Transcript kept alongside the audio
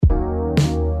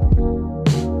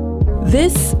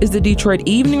This is the Detroit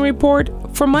Evening Report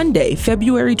for Monday,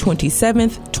 February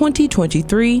 27th,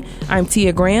 2023. I'm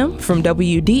Tia Graham from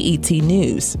WDET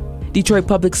News. Detroit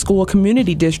Public School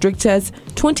Community District says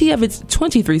 20 of its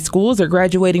 23 schools are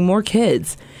graduating more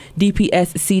kids.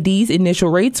 DPS-CD's initial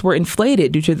rates were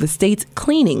inflated due to the state's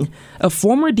cleaning of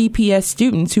former DPS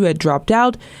students who had dropped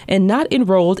out and not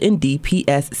enrolled in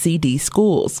DPS-CD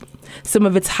schools. Some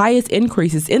of its highest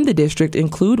increases in the district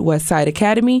include Westside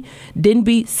Academy,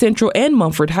 Denby, Central, and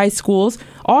Mumford High Schools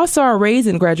all saw a raise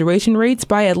in graduation rates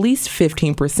by at least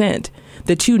 15%.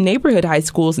 The two neighborhood high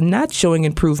schools not showing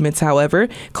improvements, however,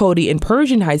 Cody and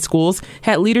Pershing High Schools,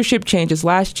 had leadership changes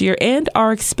last year and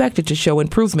are expected to show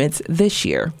improvements this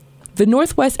year. The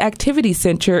Northwest Activity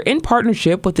Center, in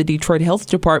partnership with the Detroit Health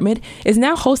Department, is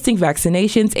now hosting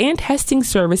vaccinations and testing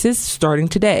services starting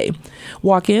today.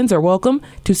 Walk-ins are welcome.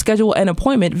 To schedule an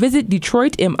appointment, visit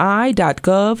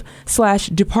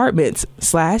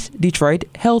detroitmi.gov/departments/Detroit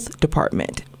Health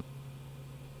Department.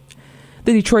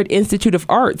 The Detroit Institute of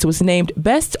Arts was named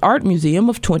Best Art Museum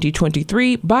of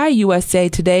 2023 by USA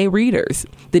Today readers.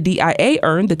 The DIA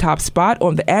earned the top spot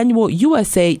on the annual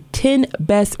USA 10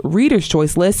 Best Readers'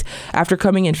 Choice list after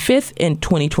coming in 5th in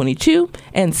 2022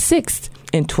 and 6th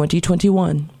in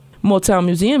 2021. Motown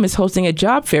Museum is hosting a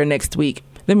job fair next week.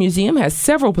 The museum has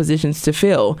several positions to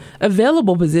fill.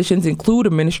 Available positions include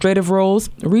administrative roles,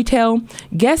 retail,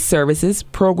 guest services,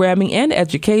 programming and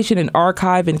education, and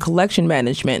archive and collection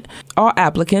management. All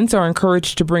applicants are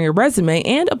encouraged to bring a resume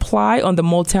and apply on the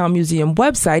Motown Museum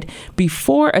website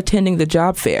before attending the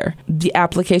job fair. The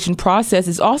application process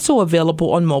is also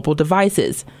available on mobile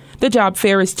devices. The job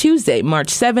fair is Tuesday, March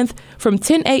 7th from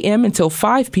 10 a.m. until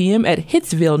 5 p.m. at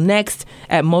Hitsville Next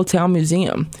at Motown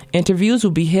Museum. Interviews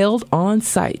will be held on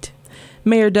site.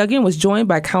 Mayor Duggan was joined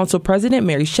by Council President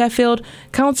Mary Sheffield,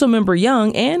 Councilmember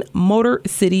Young, and Motor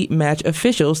City Match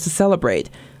officials to celebrate.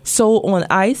 Soul on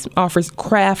Ice offers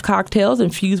craft cocktails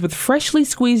infused with freshly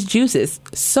squeezed juices,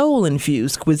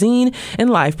 soul-infused cuisine,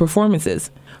 and live performances.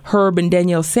 Herb and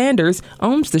Danielle Sanders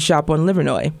owns the shop on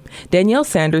Livernois. Danielle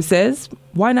Sanders says,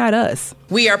 "Why not us?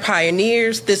 We are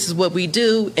pioneers. This is what we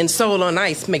do, and Soul on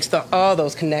Ice makes all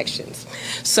those connections."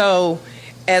 So,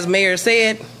 as Mayor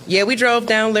said, we drove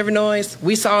down Livernois.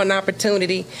 We saw an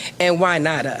opportunity, and why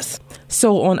not us?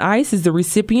 Soul on Ice is the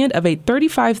recipient of a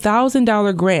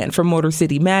 $35,000 grant from Motor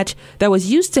City Match that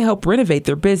was used to help renovate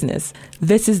their business.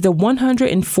 This is the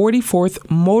 144th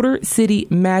Motor City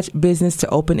Match business to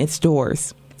open its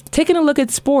doors. Taking a look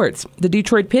at sports, the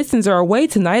Detroit Pistons are away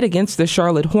tonight against the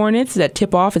Charlotte Hornets. That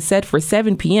tip-off is set for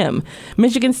 7 p.m.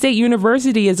 Michigan State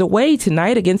University is away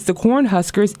tonight against the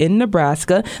Cornhuskers in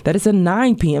Nebraska. That is a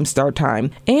 9 p.m. start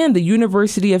time. And the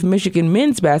University of Michigan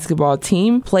men's basketball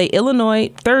team play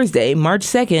Illinois Thursday, March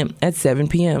 2nd at 7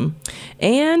 p.m.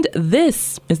 And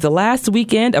this is the last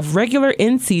weekend of regular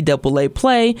NCAA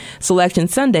play. Selection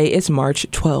Sunday is March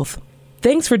 12th.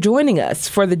 Thanks for joining us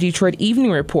for the Detroit Evening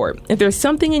Report. If there's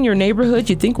something in your neighborhood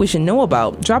you think we should know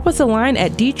about, drop us a line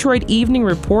at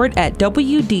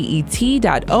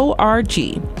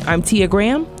DetroitEveningReport@WDET.org. I'm Tia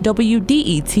Graham,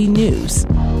 WDET News.